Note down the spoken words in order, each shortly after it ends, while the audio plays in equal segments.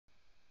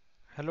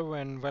Hello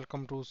and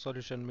welcome to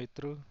Solution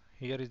Mitra.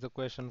 Here is the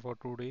question for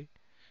today.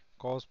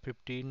 Cos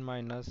 15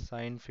 minus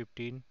sin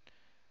 15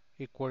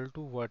 equal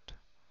to what?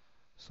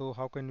 So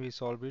how can we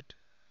solve it?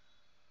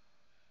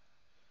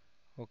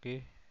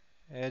 Okay,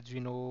 as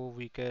we know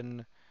we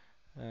can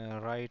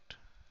write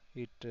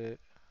it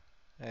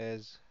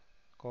as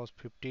cos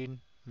 15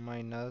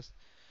 minus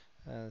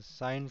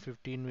sin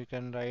 15. We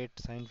can write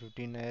sin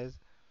 15 as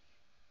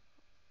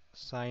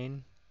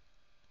sin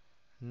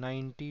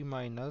 90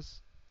 minus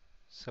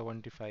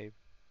 75.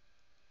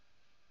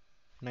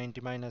 90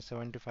 minus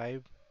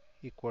 75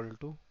 equal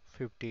to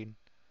 15.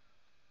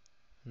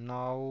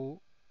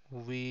 Now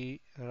we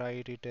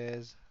write it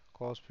as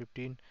cos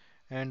 15,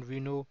 and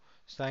we know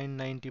sin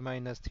 90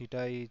 minus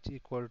theta is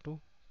equal to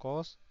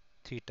cos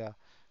theta,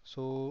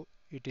 so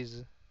it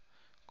is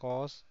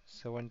cos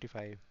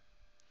 75.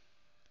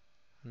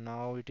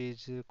 Now it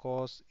is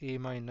cos a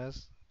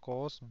minus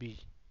cos b.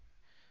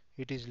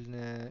 It is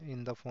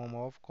in the form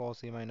of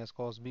cos a minus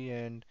cos b,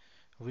 and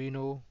we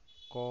know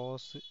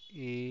cos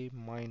a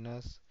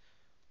minus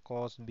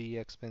cos b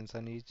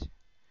expansion is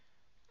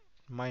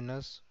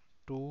minus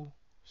 2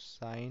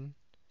 sin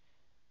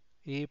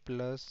a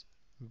plus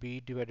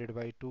b divided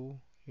by 2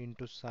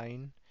 into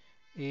sin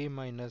a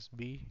minus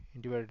b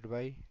divided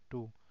by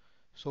 2.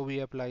 So we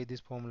apply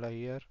this formula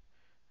here,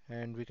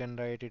 and we can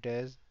write it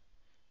as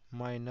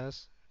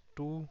minus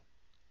 2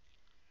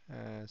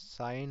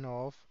 sin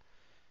of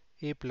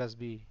a plus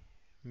b,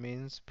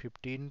 means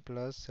 15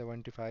 plus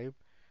 75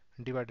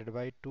 divided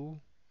by 2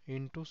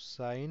 into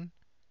sin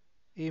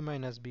a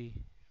minus b,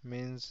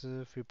 means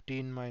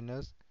 15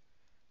 minus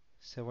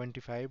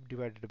 75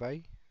 divided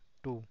by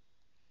 2.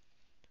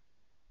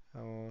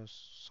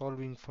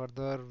 Solving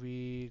further,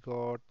 we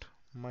got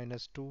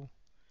minus 2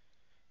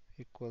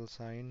 equal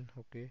sign.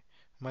 Okay,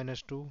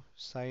 minus 2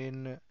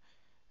 sin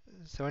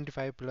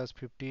 75 plus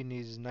 15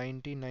 is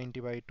 90. 90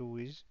 by 2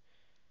 is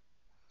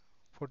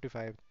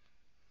 45,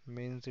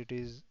 means it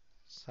is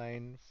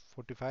sin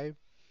 45,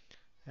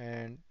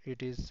 and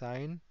it is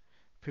sin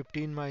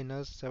 15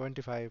 minus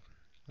 75.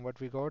 What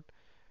we got?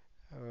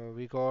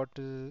 We got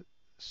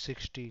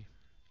 60,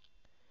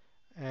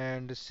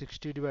 and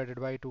 60 divided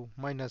by 2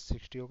 minus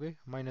 60. Okay,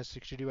 minus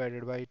 60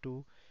 divided by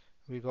 2,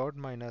 we got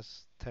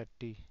minus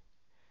 30.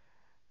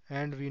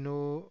 And we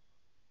know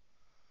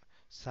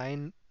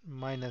sine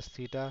minus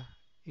theta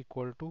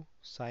equal to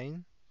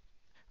sine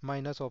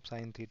minus of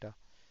sine theta.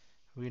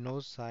 We know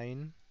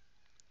sine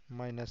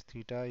minus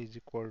theta is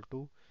equal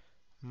to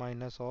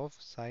minus of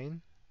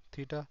sine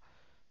theta.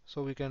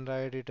 So we can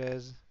write it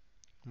as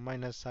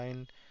minus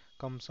sine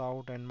comes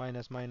out and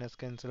minus minus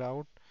cancel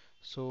out.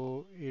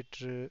 So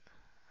it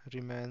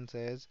remains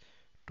as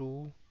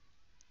 2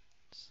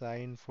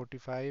 sine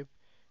 45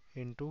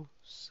 into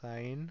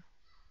sine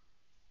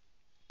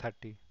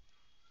 30.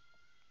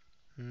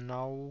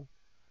 Now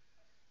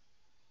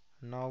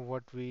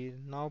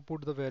now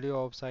put the value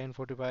of sine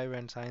 45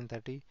 and sine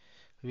 30.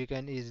 We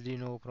can easily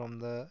know from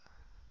the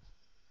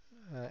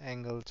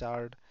angle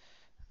chart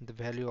the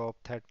value of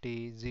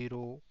 30,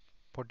 0,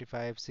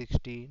 45,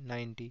 60,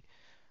 90.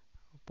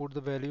 Put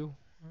the value,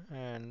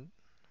 and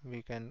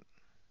we can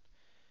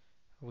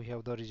we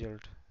have the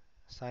result.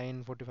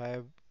 Sine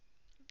 45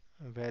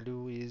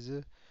 value is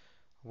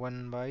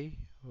 1 by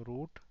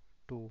root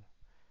 2,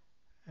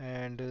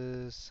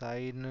 and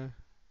sine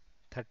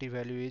 30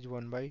 value is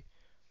 1 by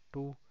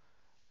 2.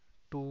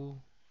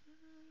 2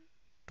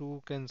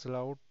 2 cancel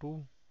out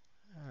 2.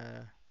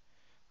 uh,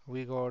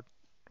 we got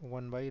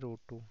 1 by root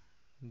 2.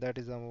 That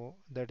is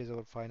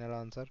our final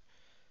answer.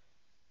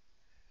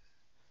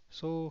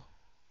 So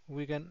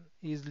we can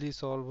easily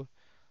solve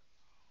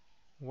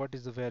what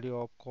is the value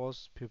of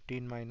cos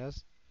 15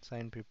 minus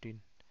sin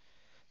 15.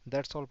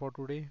 That's all for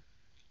today.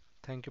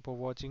 Thank you for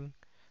watching.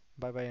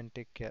 Bye bye and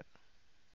take care.